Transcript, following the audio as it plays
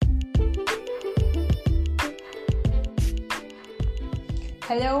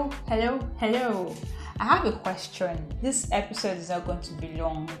Hello. I have a question. This episode is not going to be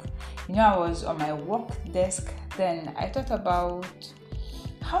long. I was on my work desk, then I thought about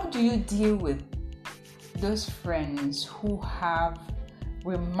how do you deal with those friends who have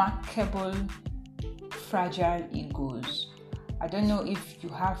remarkable fragile egos. I don't know if you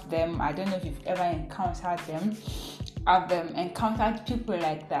have them. I don't know if you've ever encountered them. I've encountered people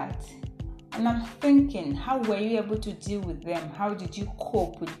like that. And I'm thinking, how were you able to deal with them? How did you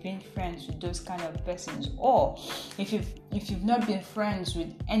cope with being friends with those kind of persons? Or if you've not been friends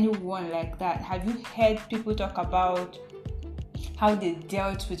with anyone like that, have you heard people talk about how they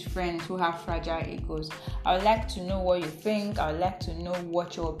dealt with friends who have fragile egos? I would like to know what you think. I would like to know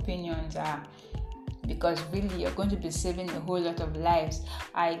what your opinions are, because really you're going to be saving a whole lot of lives.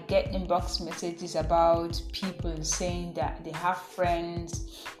 I get inbox messages about people saying that they have friends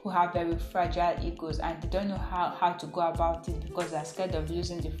who have very fragile egos and they don't know how to go about it because they're scared of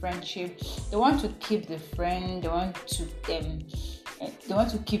losing the friendship. They want to keep the friend, they want to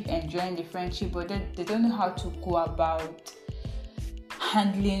keep enjoying the friendship, but they don't know how to go about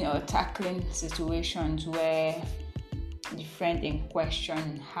handling or tackling situations where the friend in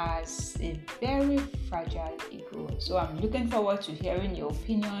question has a very fragile ego. So I'm looking forward to hearing your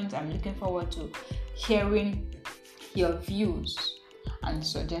opinions. I'm looking forward to hearing your views and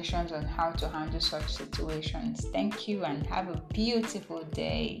suggestions on how to handle such situations. Thank you and have a beautiful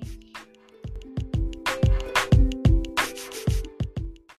day.